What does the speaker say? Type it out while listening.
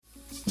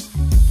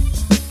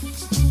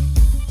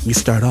We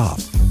start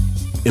off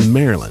in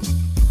Maryland,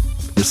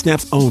 where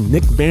Snap's own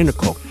Nick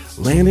Vanderkolk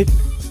landed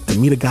to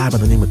meet a guy by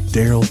the name of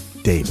Daryl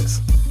Davis.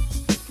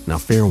 Now,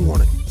 fair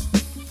warning,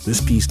 this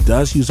piece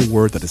does use a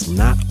word that is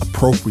not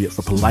appropriate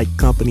for polite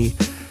company.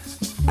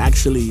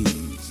 Actually,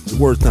 the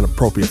word's not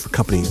appropriate for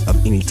company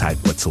of any type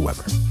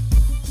whatsoever.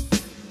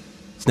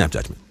 Snap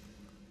judgment.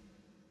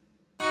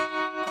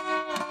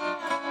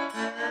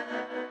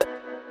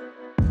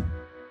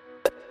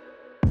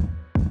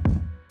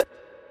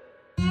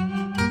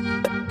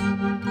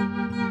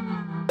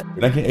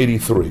 In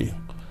 1983,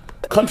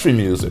 country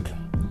music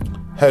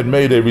had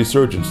made a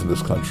resurgence in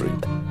this country.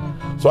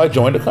 So I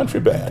joined a country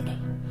band.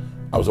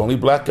 I was the only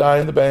black guy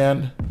in the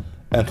band,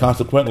 and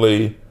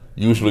consequently,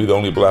 usually the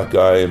only black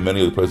guy in many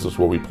of the places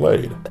where we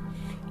played.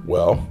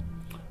 Well,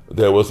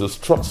 there was this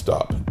truck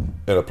stop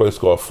in a place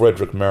called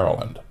Frederick,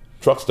 Maryland.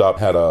 Truck stop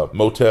had a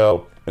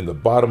motel. In the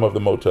bottom of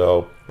the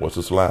motel was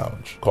this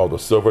lounge called the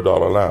Silver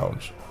Dollar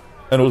Lounge.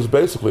 And it was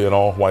basically an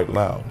all-white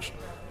lounge.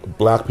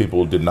 Black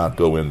people did not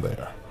go in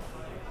there.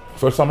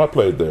 First time I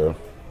played there,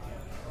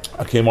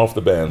 I came off the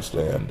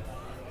bandstand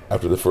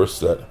after the first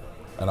set,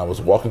 and I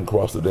was walking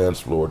across the dance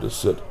floor to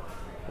sit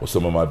with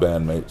some of my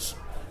bandmates.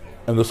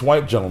 And this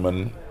white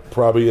gentleman,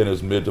 probably in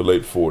his mid to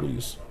late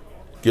 40s,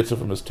 gets up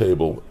from his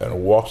table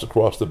and walks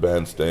across the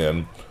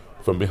bandstand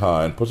from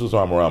behind, puts his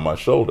arm around my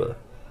shoulder.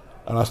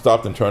 And I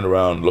stopped and turned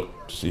around and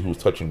looked to see who was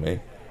touching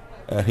me.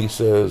 And he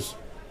says,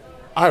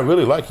 "I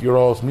really like your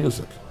all's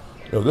music.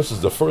 You know, this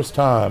is the first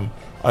time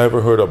I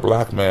ever heard a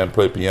black man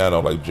play piano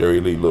like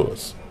Jerry Lee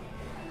Lewis."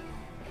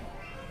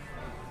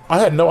 I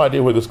had no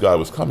idea where this guy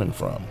was coming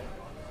from.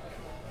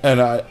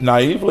 And I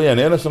naively and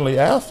innocently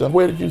asked him,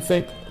 "Where did you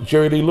think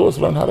Jerry Lee Lewis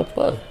learned how to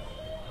play?" And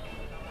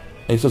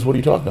he says, "What are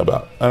you talking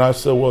about?" And I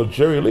said, "Well,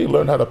 Jerry Lee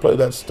learned how to play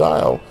that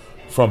style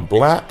from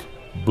black,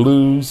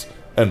 blues,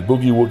 and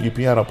boogie-woogie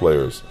piano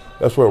players.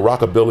 That's where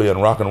rockabilly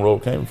and rock and roll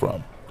came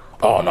from."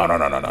 "Oh,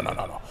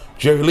 no.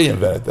 Jerry Lee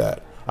invented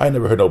that. I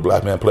never heard no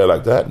black man play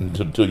like that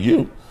until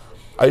you."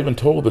 I even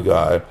told the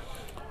guy,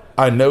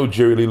 I know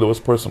Jerry Lee Lewis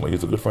personally.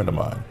 He's a good friend of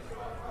mine.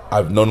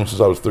 I've known him since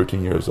I was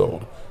 13 years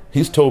old.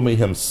 He's told me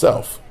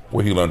himself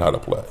where he learned how to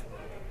play.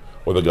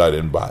 Well, the guy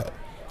didn't buy it.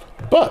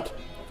 But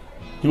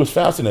he was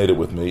fascinated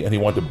with me, and he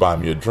wanted to buy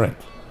me a drink.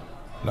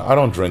 Now, I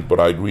don't drink, but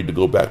I agreed to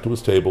go back to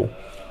his table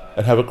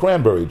and have a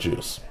cranberry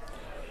juice.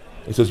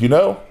 He says, "You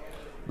know,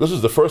 this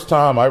is the first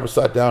time I ever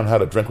sat down and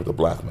had a drink with a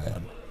black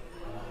man."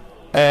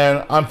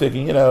 And I'm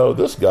thinking,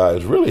 this guy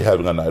is really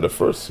having a night of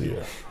firsts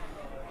here.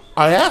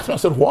 I asked him, I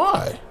said,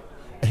 "Why?"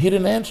 And he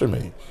didn't answer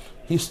me.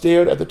 He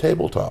stared at the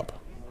tabletop.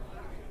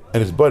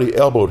 And his buddy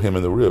elbowed him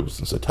in the ribs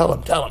and said, Tell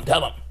him.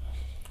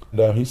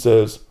 And he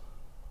says,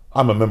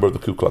 "I'm a member of the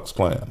Ku Klux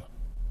Klan."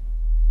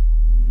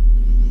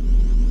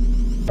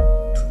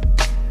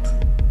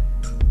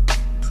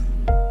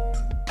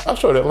 I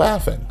started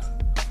laughing.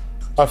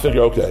 I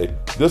figured, okay,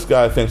 this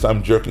guy thinks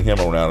I'm jerking him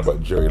around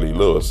about Jerry Lee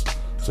Lewis,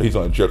 so he's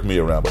going to jerk me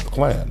around about the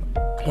Klan.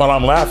 While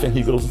I'm laughing,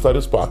 he goes inside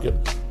his pocket,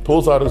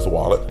 pulls out his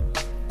wallet,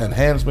 and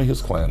hands me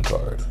his Klan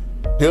card.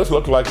 His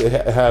looked like it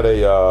had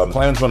a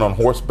Klansman on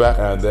horseback,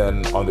 and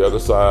then on the other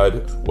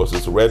side was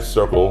this red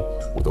circle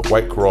with a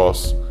white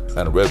cross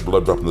and a red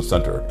blood drop in the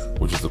center,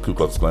 which is the Ku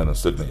Klux Klan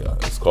insignia.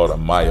 It's called a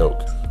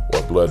Mayoke,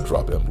 or blood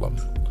drop emblem.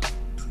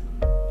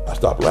 I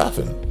stopped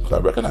laughing because I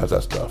recognize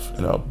that stuff.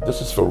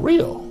 This is for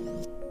real.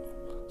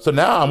 So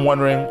now I'm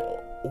wondering,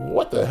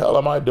 what the hell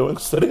am I doing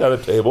sitting at a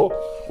table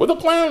with a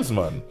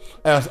Klansman?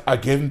 And I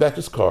gave him back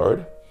his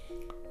card,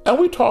 and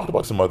we talked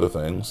about some other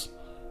things.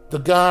 The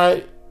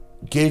guy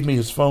gave me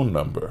his phone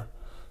number.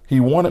 He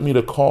wanted me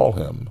to call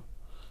him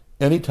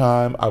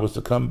anytime I was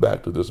to come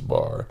back to this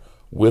bar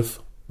with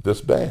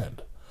this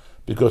band,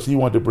 because he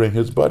wanted to bring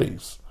his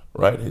buddies,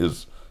 right,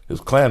 his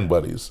Klan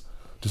buddies,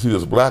 to see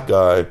this black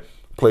guy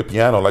play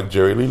piano like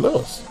Jerry Lee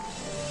Lewis.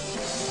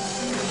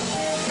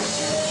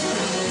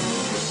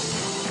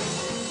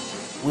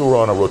 We were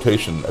on a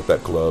rotation at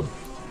that club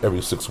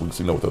every 6 weeks,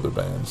 with other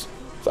bands.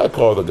 So I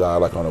called the guy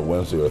like on a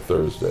Wednesday or a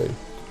Thursday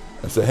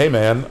and said, "Hey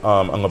man,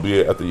 I'm going to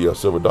be at the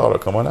Silver Dollar,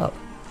 come on out."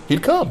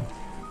 He'd come,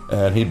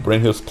 and he'd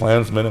bring his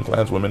Klansmen and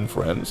Klanswomen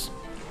friends,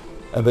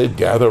 and they'd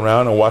gather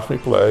around and watch me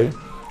play.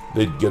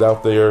 They'd get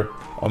out there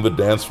on the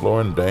dance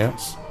floor and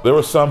dance. There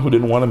were some who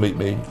didn't want to meet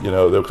me, they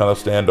were kind of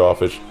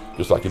standoffish,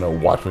 just like,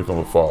 watch me from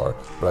afar,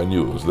 but I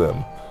knew it was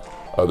them.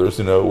 Others,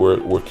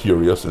 were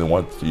curious and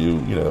wanted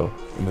to,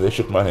 they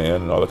shook my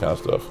hand and all that kind of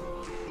stuff.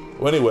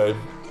 Well, anyway,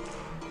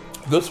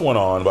 this went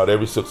on about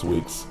every 6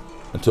 weeks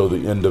until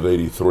the end of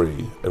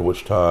 '83, at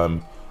which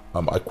time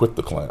I quit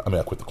the Klan.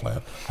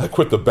 I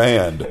quit the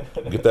band.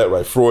 Get that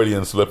right.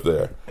 Freudian slip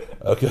there.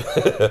 Okay.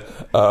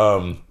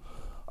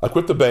 I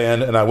quit the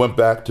band and I went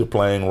back to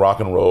playing rock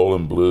and roll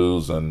and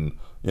blues and,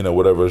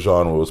 whatever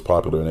genre was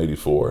popular in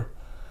 '84.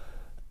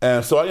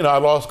 And so, I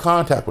lost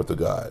contact with the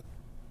guy.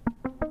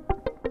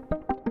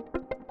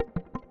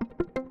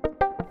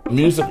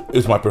 Music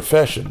is my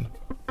profession,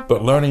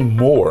 but learning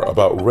more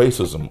about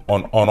racism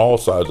on all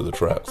sides of the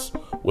tracks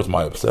was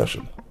my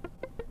obsession.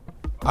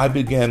 I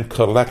began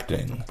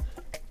collecting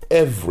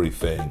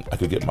everything I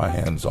could get my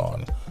hands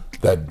on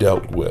that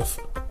dealt with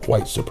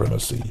white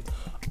supremacy,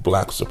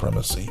 black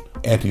supremacy,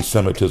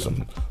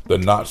 anti-Semitism, the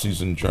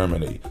Nazis in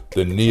Germany,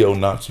 the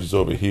neo-Nazis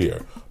over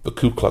here, the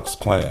Ku Klux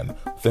Klan,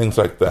 things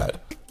like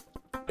that.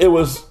 It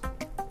was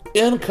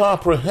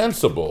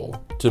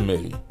incomprehensible to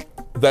me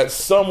that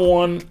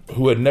someone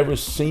who had never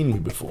seen me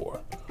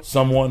before,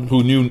 someone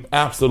who knew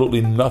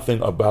absolutely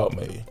nothing about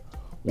me,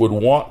 would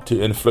want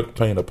to inflict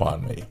pain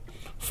upon me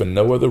for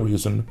no other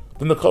reason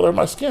than the color of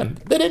my skin.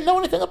 They didn't know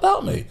anything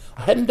about me.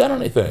 I hadn't done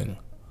anything.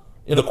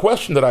 And the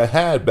question that I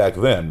had back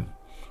then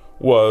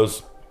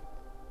was,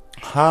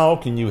 how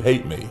can you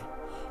hate me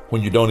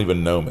when you don't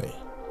even know me?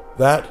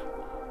 That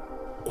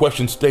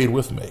question stayed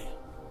with me.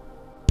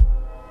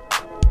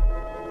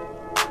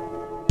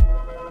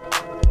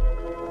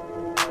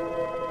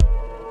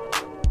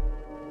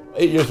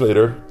 Eight years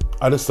later,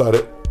 I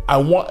decided I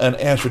want an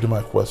answer to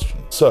my question.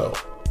 So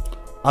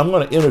I'm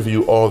going to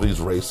interview all these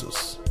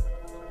racists.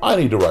 I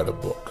need to write a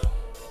book.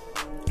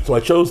 So I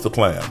chose the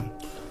Klan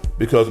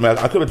because, man,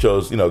 I could have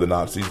chose, the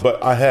Nazis,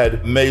 but I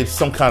had made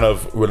some kind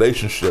of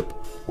relationship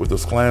with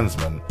this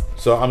Klansman.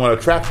 So I'm going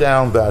to track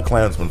down that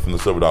Klansman from the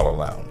Silver Dollar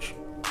Lounge.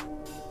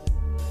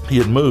 He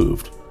had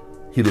moved.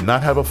 He did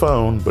not have a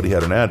phone, but he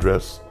had an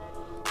address.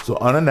 So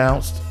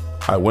unannounced,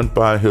 I went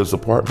by his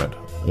apartment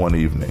one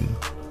evening.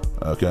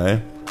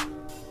 Okay?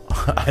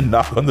 I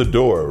knock on the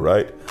door,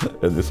 right?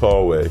 In this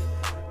hallway.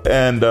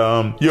 And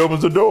he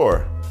opens the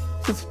door.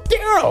 He says,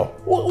 Daryl,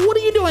 what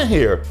are you doing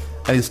here?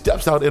 And he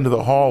steps out into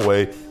the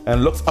hallway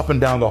and looks up and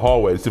down the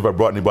hallway to see if I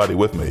brought anybody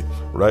with me,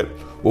 right?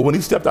 Well, when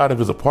he stepped out of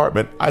his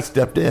apartment, I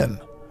stepped in.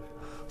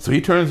 So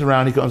he turns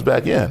around, he comes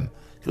back in.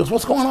 He goes,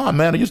 what's going on,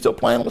 man? Are you still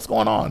playing? What's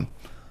going on?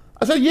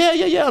 I said,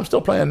 yeah, I'm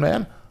still playing,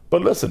 man.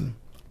 But listen,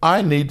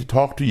 I need to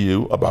talk to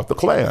you about the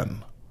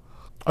Klan.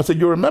 I said,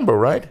 you remember,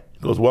 right? He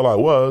goes, well, I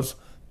was.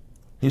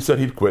 He said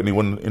he'd quit, and he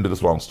went into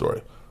this long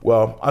story.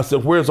 Well, I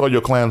said, where's all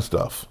your Klan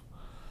stuff?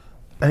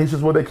 And he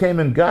says, well, they came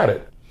and got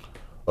it.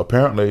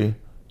 Apparently,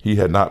 he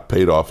had not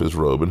paid off his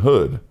robe and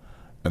hood,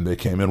 and they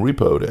came and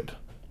repoed it.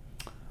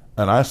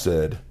 And I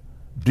said,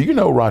 do you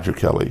know Roger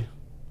Kelly?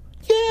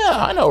 Yeah,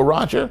 I know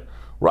Roger.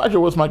 Roger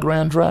was my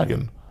Grand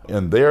Dragon.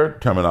 In their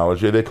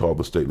terminology, they called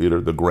the state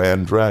leader the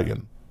Grand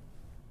Dragon.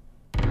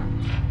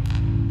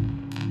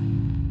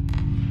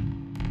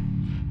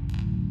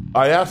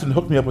 I asked him to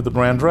hook me up with the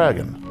Grand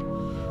Dragon.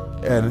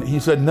 And he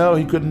said, no,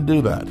 he couldn't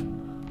do that.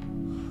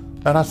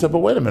 And I said, but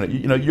wait a minute,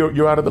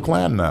 you're out of the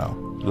Klan now.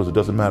 He goes, it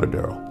doesn't matter,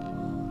 Daryl.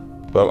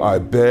 Well, I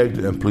begged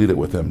and pleaded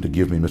with him to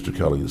give me Mr.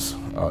 Kelly's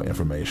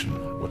information.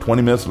 Well,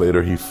 20 minutes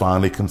later, he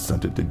finally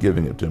consented to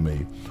giving it to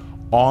me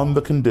on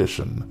the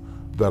condition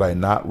that I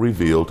not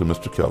reveal to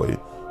Mr. Kelly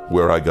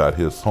where I got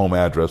his home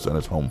address and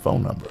his home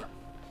phone number.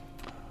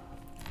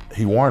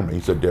 He warned me.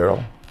 He said,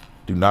 Daryl,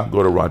 do not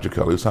go to Roger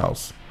Kelly's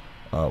house.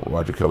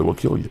 Roger Kelly will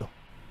kill you.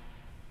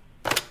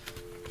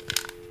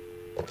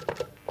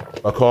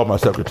 I called my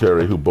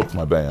secretary who booked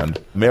my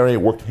band. Mary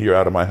worked here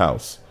out of my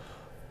house.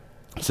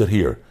 I said,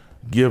 here,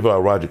 give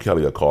Roger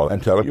Kelly a call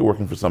and tell him you're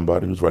working for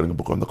somebody who's writing a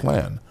book on the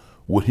Klan.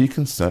 Would he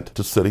consent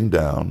to sitting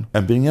down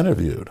and being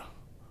interviewed?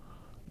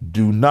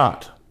 Do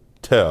not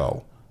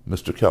tell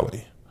Mr.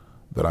 Kelly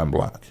that I'm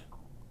black,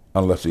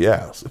 unless he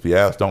asks. If he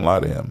asks, don't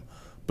lie to him,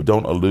 but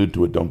don't allude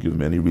to it. Don't give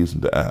him any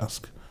reason to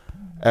ask.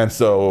 And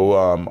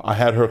so I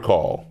had her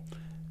call,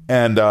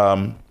 and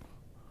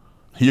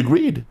he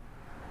agreed.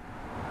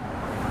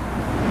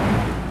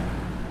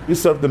 We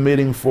set up the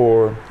meeting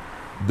for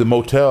the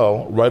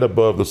motel right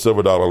above the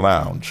Silver Dollar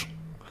Lounge,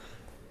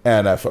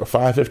 and at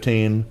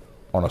 5:15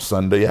 on a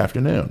Sunday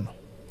afternoon.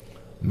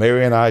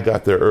 Mary and I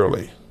got there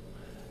early.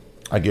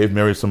 I gave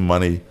Mary some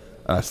money,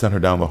 and I sent her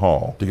down the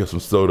hall to get some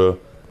soda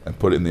and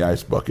put it in the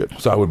ice bucket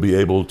so I would be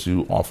able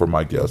to offer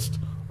my guest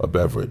a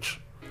beverage.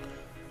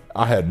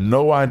 I had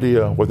no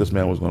idea what this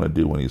man was going to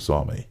do when he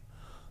saw me.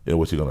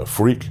 Was he going to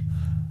freak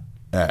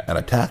and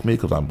attack me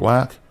because I'm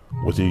black?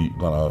 Was he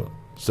going to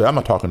say, I'm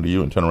not talking to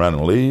you, and turn around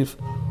and leave?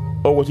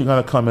 Or was he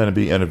going to come in and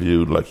be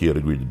interviewed like he had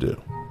agreed to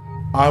do?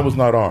 I was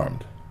not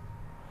armed.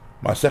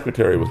 My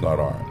secretary was not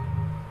armed.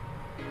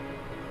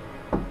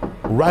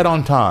 Right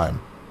on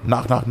time,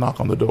 knock, knock,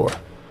 knock on the door.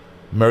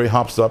 Mary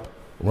hops up,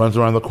 runs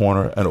around the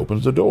corner, and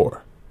opens the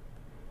door.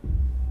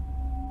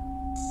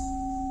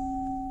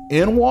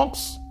 In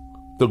walks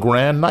the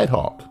Grand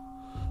Nighthawk.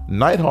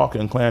 Nighthawk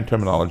in Klan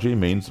terminology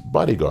means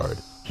bodyguard.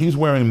 He's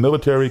wearing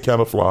military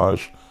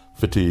camouflage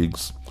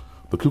fatigues,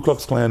 the Ku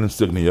Klux Klan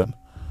insignia,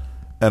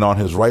 and on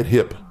his right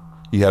hip,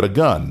 he had a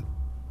gun.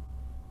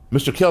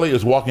 Mr. Kelly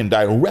is walking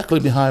directly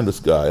behind this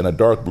guy in a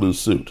dark blue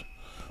suit.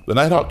 The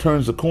Nighthawk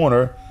turns the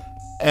corner,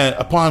 and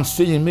upon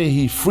seeing me,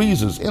 he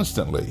freezes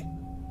instantly.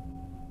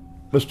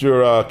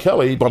 Mr.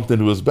 Kelly bumped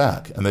into his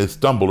back, and they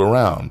stumbled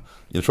around,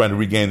 trying to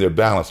regain their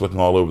balance, looking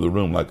all over the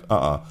room like,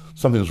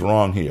 something's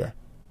wrong here.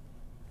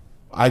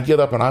 I get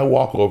up and I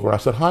walk over. I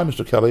said, hi,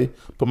 Mr. Kelly.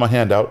 Put my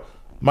hand out.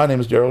 My name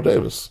is Daryl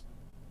Davis.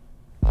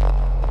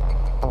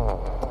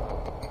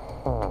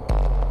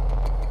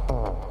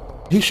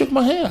 He shook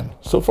my hand.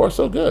 So far,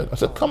 so good. I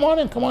said, come on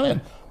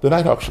in. The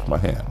Nighthawk shook my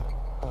hand.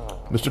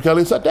 Mr.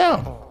 Kelly sat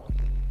down.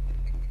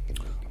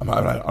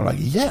 I'm like,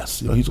 yes,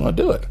 he's going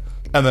to do it.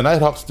 And the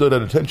Nighthawk stood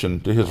at attention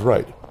to his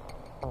right.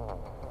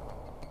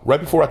 Right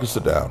before I could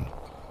sit down,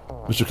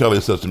 Mr. Kelly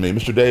says to me,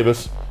 Mr.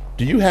 Davis,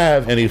 do you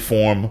have any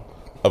form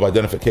of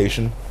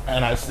identification?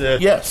 And I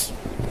said, yes.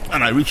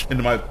 And I reached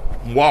into my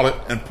wallet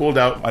and pulled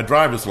out my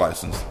driver's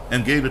license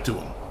and gave it to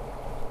him.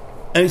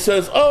 And he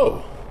says,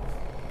 oh,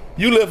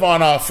 you live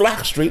on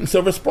Flack Street in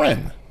Silver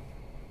Spring.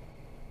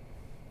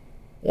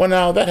 Well,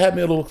 now, that had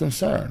me a little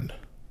concerned.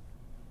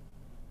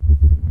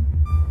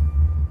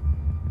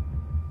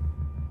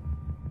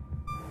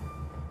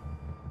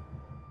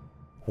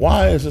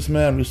 Why is this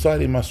man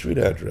reciting my street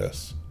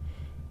address?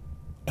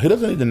 He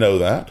doesn't need to know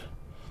that.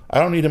 I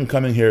don't need him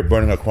coming here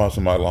burning a cross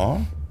on my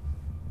lawn.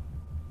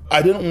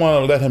 I didn't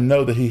want to let him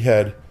know that he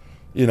had,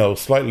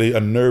 slightly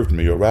unnerved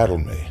me or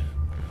rattled me.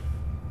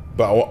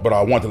 But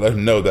I want to let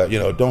him know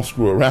that, don't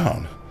screw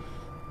around.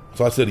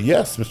 So I said,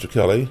 yes, Mr.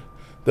 Kelly,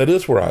 that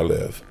is where I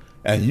live.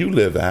 And you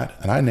live at,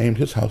 and I named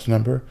his house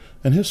number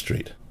and his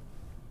street.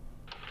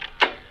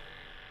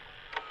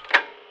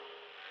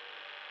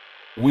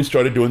 We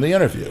started doing the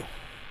interview.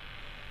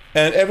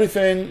 And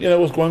everything,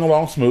 was going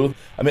along smooth.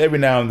 I mean, every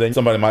now and then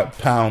somebody might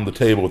pound the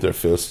table with their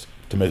fist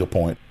to make a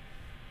point.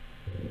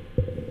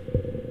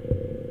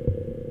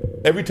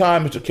 Every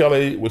time Mr.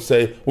 Kelly would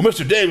say, well,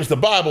 Mr. Davis, the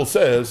Bible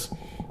says,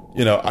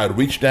 I'd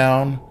reach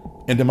down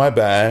into my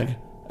bag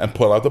and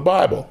pull out the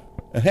Bible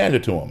and hand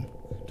it to him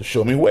to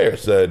show me where it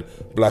said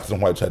blacks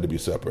and whites had to be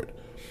separate.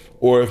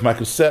 Or if my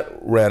cassette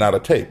ran out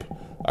of tape,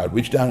 I'd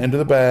reach down into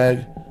the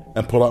bag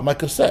and pull out my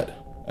cassette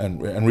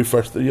and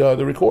refresh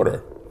the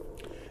recorder.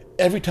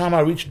 Every time I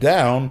reached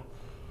down,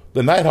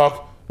 the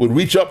Nighthawk would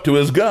reach up to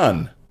his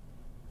gun.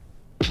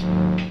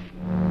 A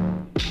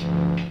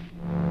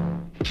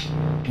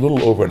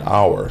little over an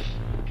hour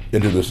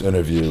into this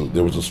interview,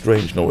 there was a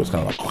strange noise,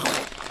 kind of like...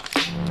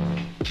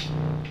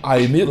 I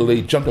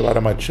immediately jumped up out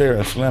of my chair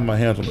and slammed my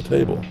hands on the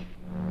table.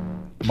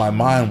 My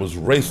mind was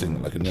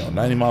racing like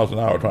 90 miles an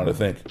hour, trying to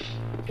think,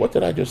 what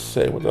did I just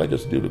say? What did I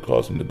just do to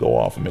cause him to go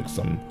off and make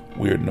some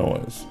weird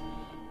noise?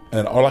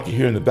 And all I could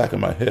hear in the back of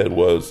my head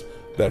was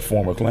that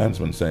former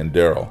Klansman saying,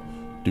 Daryl,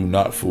 do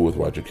not fool with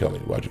Roger Kelly.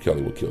 Roger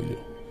Kelly will kill you.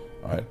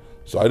 All right?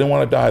 So I didn't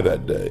want to die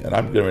that day. And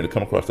I'm getting ready to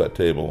come across that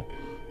table,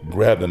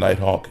 grab the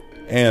Nighthawk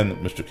and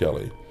Mr.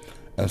 Kelly,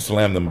 and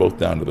slam them both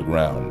down to the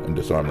ground and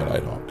disarm the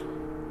Nighthawk.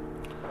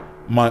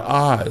 My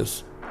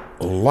eyes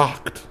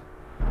locked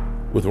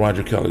with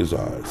Roger Kelly's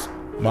eyes.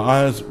 My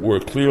eyes were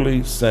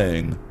clearly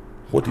saying,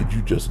 what did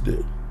you just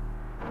do?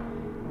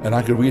 And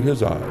I could read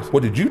his eyes.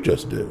 What did you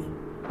just do?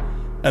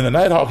 And the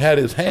Nighthawk had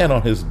his hand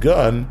on his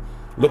gun,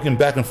 looking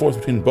back and forth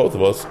between both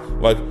of us,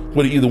 like,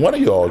 what did either one of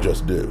you all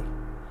just do?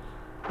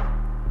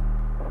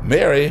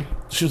 Mary,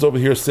 she was over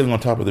here sitting on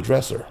top of the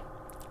dresser.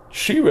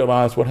 She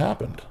realized what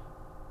happened.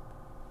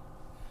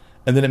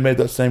 And then it made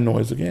that same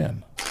noise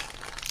again.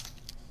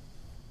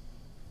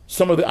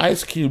 Some of the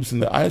ice cubes in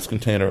the ice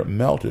container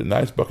melted, the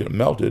ice bucket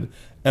melted,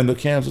 and the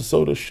cans of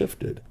soda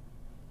shifted.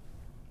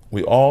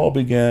 We all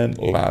began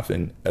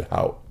laughing at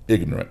how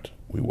ignorant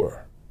we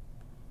were.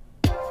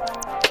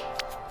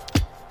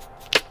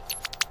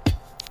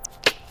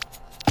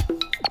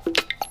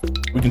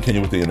 We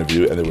continued with the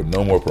interview, and there were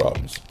no more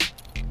problems.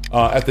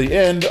 At the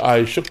end,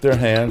 I shook their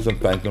hands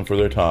and thanked them for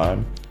their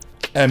time,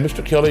 and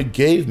Mr. Kelly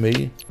gave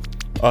me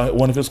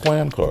one of his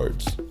Klan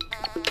cards.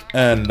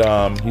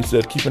 And he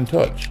said, keep in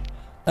touch.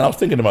 And I was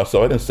thinking to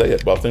myself, I didn't say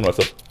it, but I was thinking to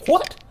myself,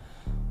 what?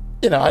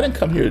 I didn't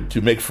come here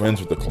to make friends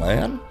with the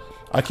Klan.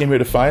 I came here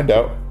to find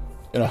out,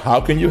 how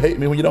can you hate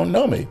me when you don't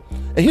know me?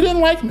 And he didn't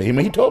like me. I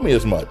mean, he told me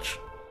as much.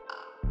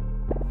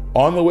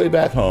 On the way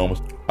back home,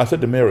 I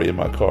said to Mary in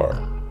my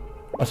car,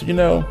 I said,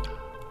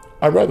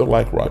 I rather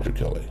like Roger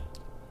Kelly.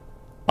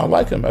 I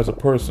like him as a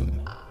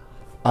person.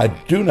 I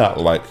do not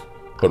like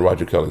what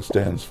Roger Kelly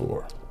stands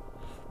for.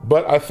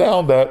 But I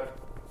found that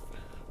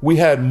we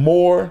had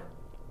more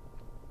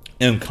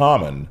in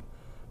common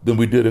than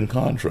we did in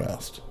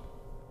contrast.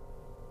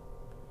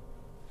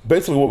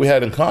 Basically, what we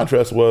had in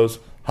contrast was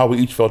how we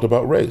each felt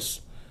about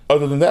race.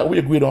 Other than that, we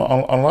agreed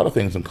on a lot of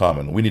things in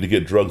common. We need to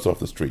get drugs off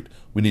the street.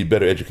 We need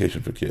better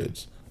education for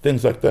kids.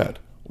 Things like that.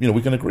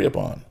 We can agree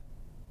upon.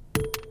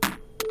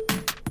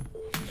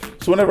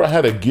 So whenever I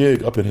had a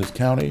gig up in his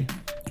county,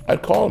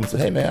 I'd call him and say,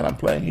 hey man, I'm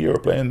playing here or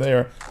playing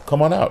there.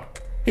 Come on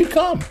out. He'd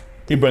come.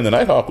 He'd bring the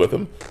Nighthawk with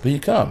him, but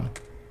he'd come.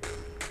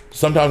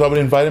 Sometimes I would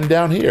invite him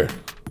down here.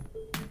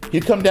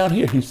 He'd come down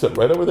here. He'd sit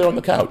right over there on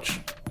the couch.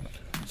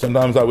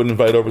 Sometimes I would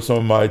invite over some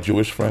of my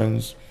Jewish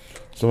friends,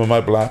 some of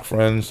my black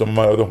friends, some of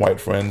my other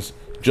white friends,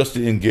 just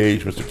to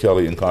engage Mr.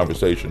 Kelly in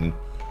conversation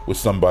with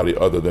somebody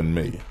other than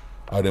me.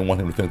 I didn't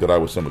want him to think that I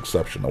was some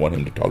exception. I wanted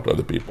him to talk to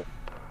other people.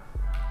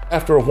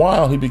 After a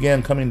while, he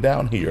began coming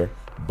down here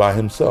by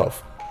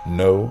himself.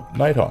 No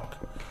Nighthawk.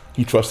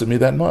 He trusted me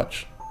that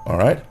much. All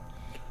right?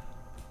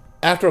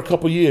 After a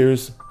couple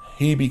years,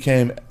 he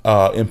became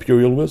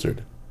Imperial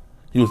Wizard.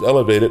 He was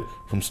elevated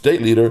from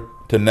state leader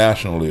to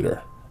national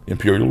leader.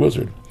 Imperial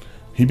Wizard.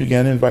 He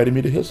began inviting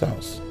me to his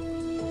house.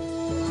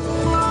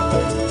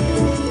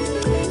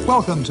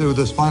 Welcome to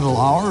this final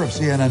hour of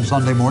CNN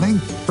Sunday Morning.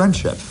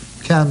 Friendship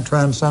can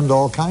transcend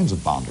all kinds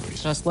of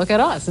boundaries. Just look at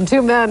us. And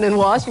two men in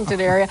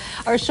Washington area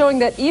are showing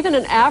that even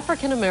an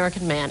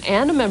African-American man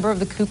and a member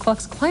of the Ku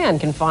Klux Klan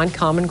can find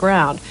common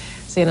ground.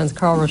 CNN's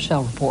Carl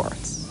Rochelle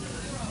reports.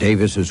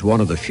 Davis is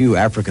one of the few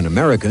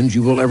African-Americans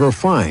you will ever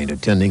find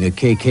attending a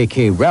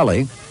KKK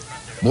rally.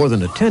 More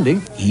than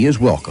attending, he is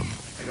welcome.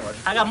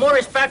 I got more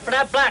respect for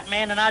that black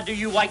man than I do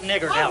you white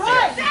niggers out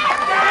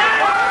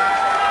there.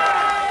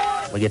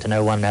 We get to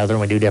know one another and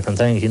we do different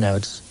things,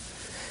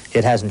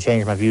 it hasn't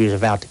changed my views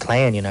about the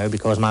Klan,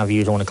 because my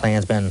views on the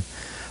Klan's been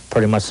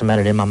pretty much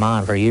cemented in my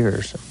mind for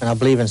years. And I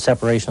believe in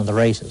separation of the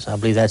races. I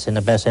believe that's in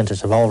the best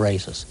interest of all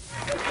races.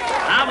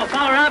 I'm a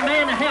follower right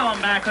man to hell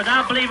I'm back, because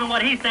I believe in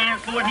what he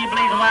stands for and he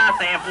believes in what I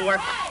stand for.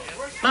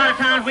 A lot of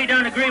times we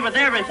don't agree with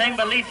everything,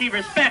 but at least he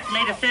respects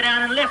me to sit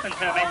down and listen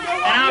to me.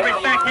 And I'll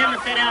respect him to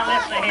sit down and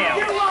listen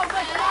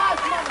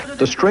to him.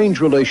 The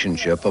strange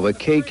relationship of a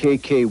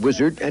KKK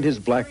wizard and his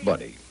black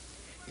buddy.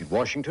 In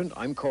Washington,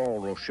 I'm Carl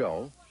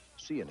Rochelle,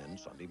 CNN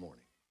Sunday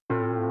Morning.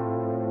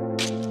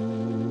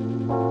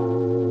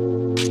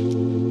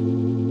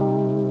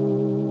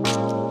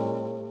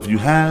 If you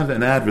have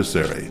an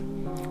adversary,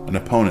 an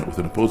opponent with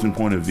an opposing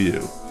point of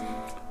view,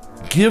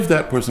 give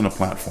that person a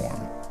platform,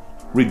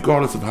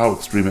 regardless of how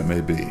extreme it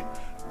may be.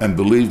 And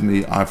believe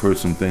me, I've heard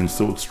some things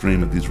so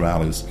extreme at these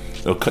rallies,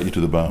 they'll cut you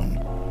to the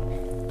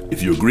bone.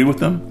 If you agree with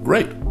them,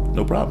 great,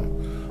 no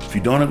problem. If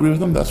you don't agree with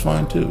them, that's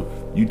fine too.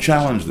 You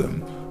challenge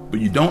them, but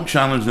you don't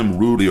challenge them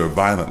rudely or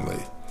violently.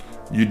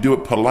 You do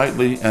it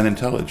politely and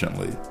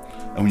intelligently.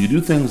 And when you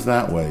do things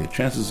that way,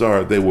 chances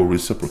are they will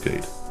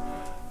reciprocate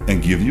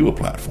and give you a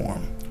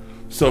platform.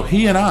 So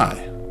he and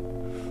I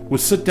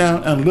would sit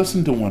down and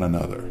listen to one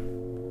another.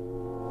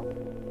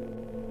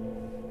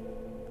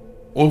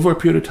 Over a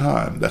period of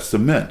time, that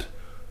cement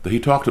that he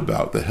talked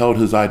about that held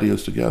his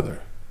ideas together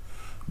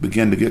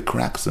began to get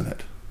cracks in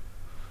it.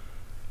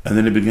 And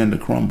then it began to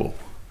crumble.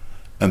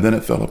 And then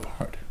it fell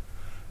apart.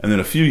 And then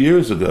a few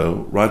years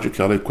ago, Roger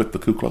Kelly quit the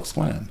Ku Klux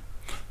Klan.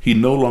 He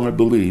no longer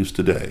believes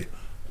today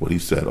what he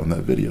said on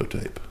that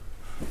videotape.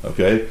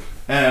 Okay?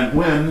 And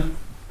when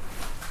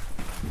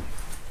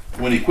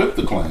he quit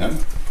the Klan,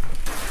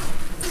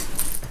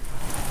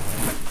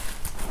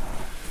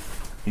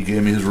 he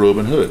gave me his robe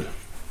and hood.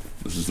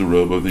 This is the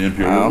robe of the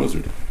Imperial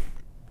Wizard.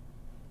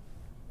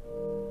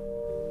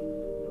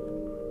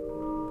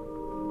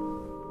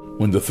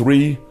 When the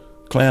three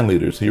Klan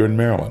leaders here in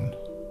Maryland,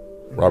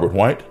 Robert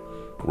White,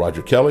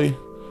 Roger Kelly,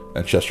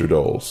 and Chester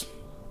Doles,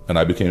 and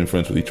I became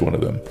friends with each one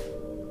of them.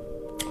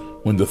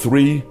 When the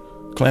three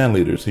Klan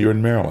leaders here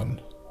in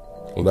Maryland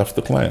left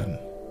the Klan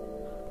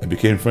and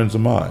became friends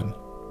of mine,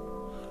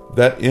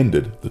 that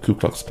ended the Ku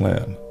Klux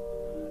Klan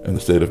in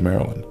the state of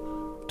Maryland.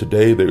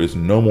 Today, there is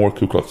no more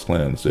Ku Klux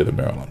Klan in the state of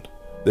Maryland.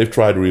 They've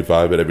tried to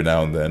revive it every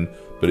now and then,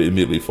 but it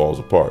immediately falls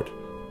apart.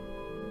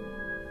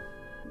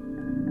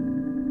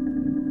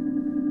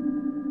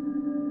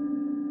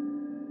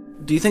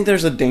 Do you think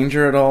there's a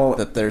danger at all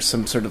that there's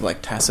some sort of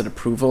like tacit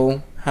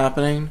approval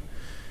happening?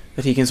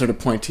 That he can sort of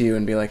point to you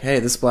and be like, hey,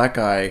 this black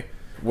guy,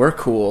 we're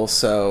cool,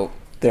 so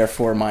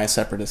therefore my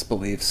separatist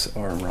beliefs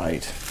are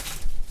right.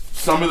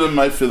 Some of them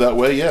might feel that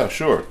way, yeah,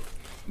 sure.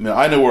 I mean,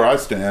 I know where I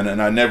stand,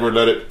 and I never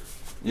let it,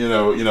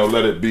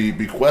 let it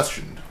be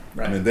questioned.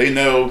 Right. I mean, they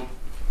know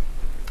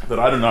that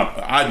I do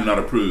not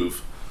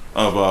approve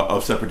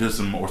of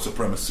separatism or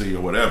supremacy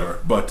or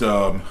whatever. But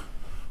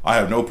I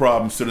have no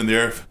problem sitting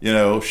there,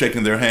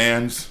 shaking their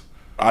hands.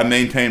 I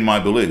maintain my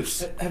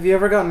beliefs. Have you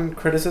ever gotten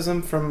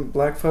criticism from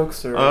black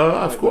folks? Or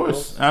of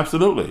course,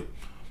 absolutely.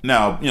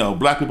 Now,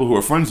 black people who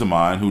are friends of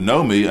mine, who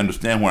know me,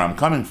 understand where I'm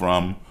coming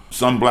from.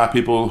 Some black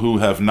people who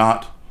have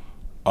not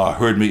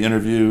heard me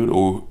interviewed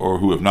or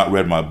who have not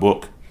read my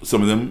book,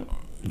 some of them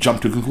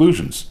jump to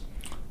conclusions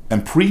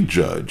and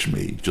prejudge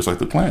me, just like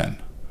the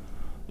Klan.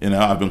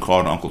 I've been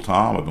called an Uncle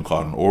Tom. I've been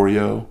called an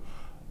Oreo.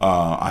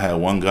 I had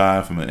one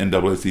guy from an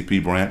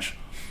NAACP branch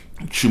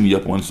chew me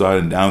up one side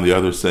and down the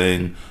other,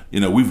 saying,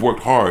 we've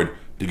worked hard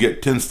to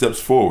get 10 steps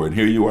forward, and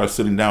here you are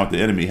sitting down with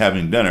the enemy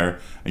having dinner,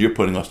 and you're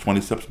putting us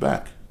 20 steps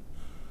back.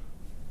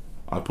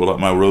 I pull out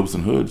my robes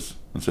and hoods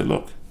and say,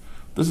 look,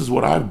 this is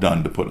what I've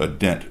done to put a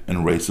dent in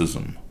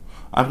racism.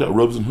 I've got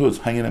robes and hoods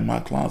hanging in my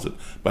closet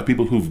by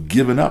people who've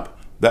given up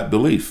that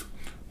belief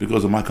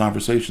because of my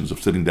conversations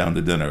of sitting down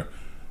to dinner,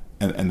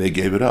 and they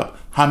gave it up.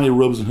 How many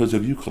robes and hoods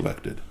have you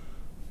collected?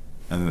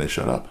 And then they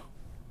shut up.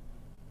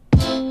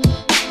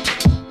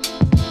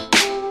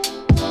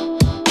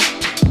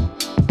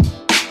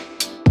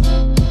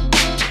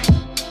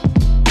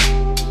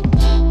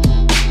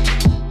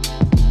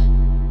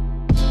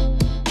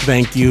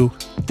 Thank you,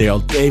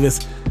 Daryl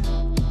Davis.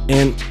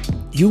 And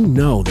you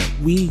know that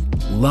we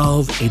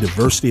love a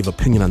diversity of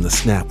opinion on the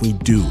Snap. We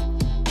do.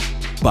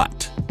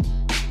 But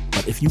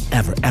if you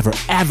ever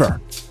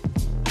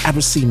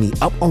see me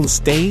up on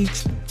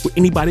stage with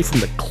anybody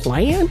from the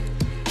Klan,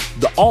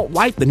 the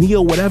alt-right, the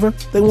neo, whatever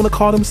they want to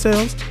call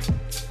themselves,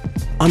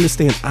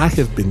 understand I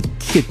have been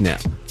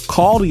kidnapped.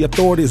 Call the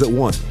authorities at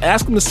once.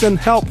 Ask them to send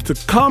help to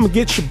come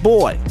get your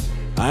boy.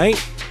 All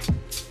right?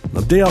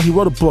 Now, Dale, he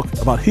wrote a book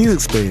about his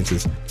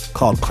experiences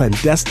called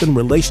Klan-Destine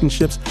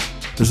Relationships.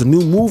 There's a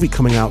new movie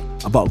coming out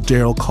about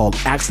Daryl called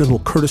Accidental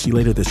Courtesy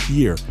later this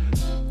year.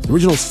 The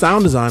original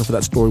sound design for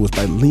that story was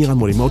by Leon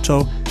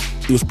Morimoto.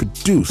 It was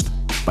produced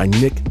by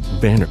Nick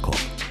Vanderkolk,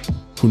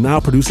 who now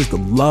produces the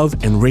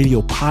Love and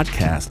Radio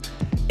podcast.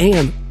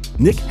 And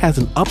Nick has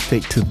an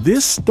update to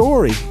this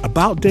story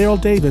about Daryl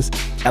Davis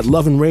at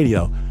Love and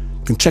Radio.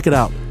 You can check it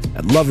out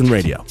at Love and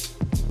Radio,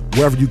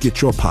 wherever you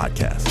get your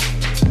podcast.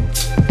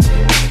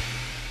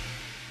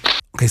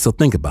 Okay, so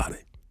think about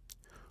it.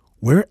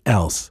 Where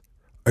else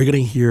are you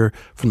going to hear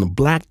from the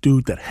black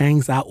dude that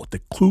hangs out with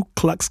the Ku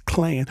Klux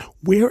Klan?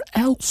 Where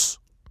else?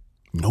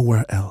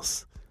 Nowhere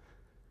else.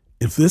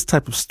 If this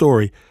type of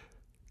story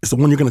is the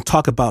one you're going to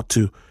talk about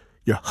to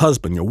your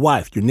husband, your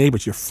wife, your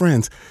neighbors, your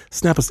friends,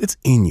 Snappers, it's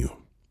in you.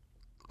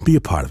 Be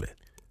a part of it.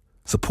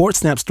 Support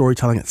Snap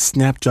Storytelling at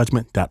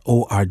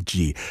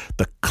snapjudgment.org.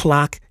 The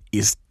clock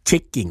is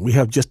ticking. We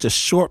have just a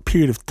short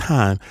period of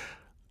time.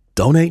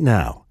 Donate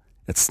now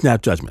at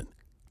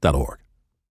snapjudgment.org.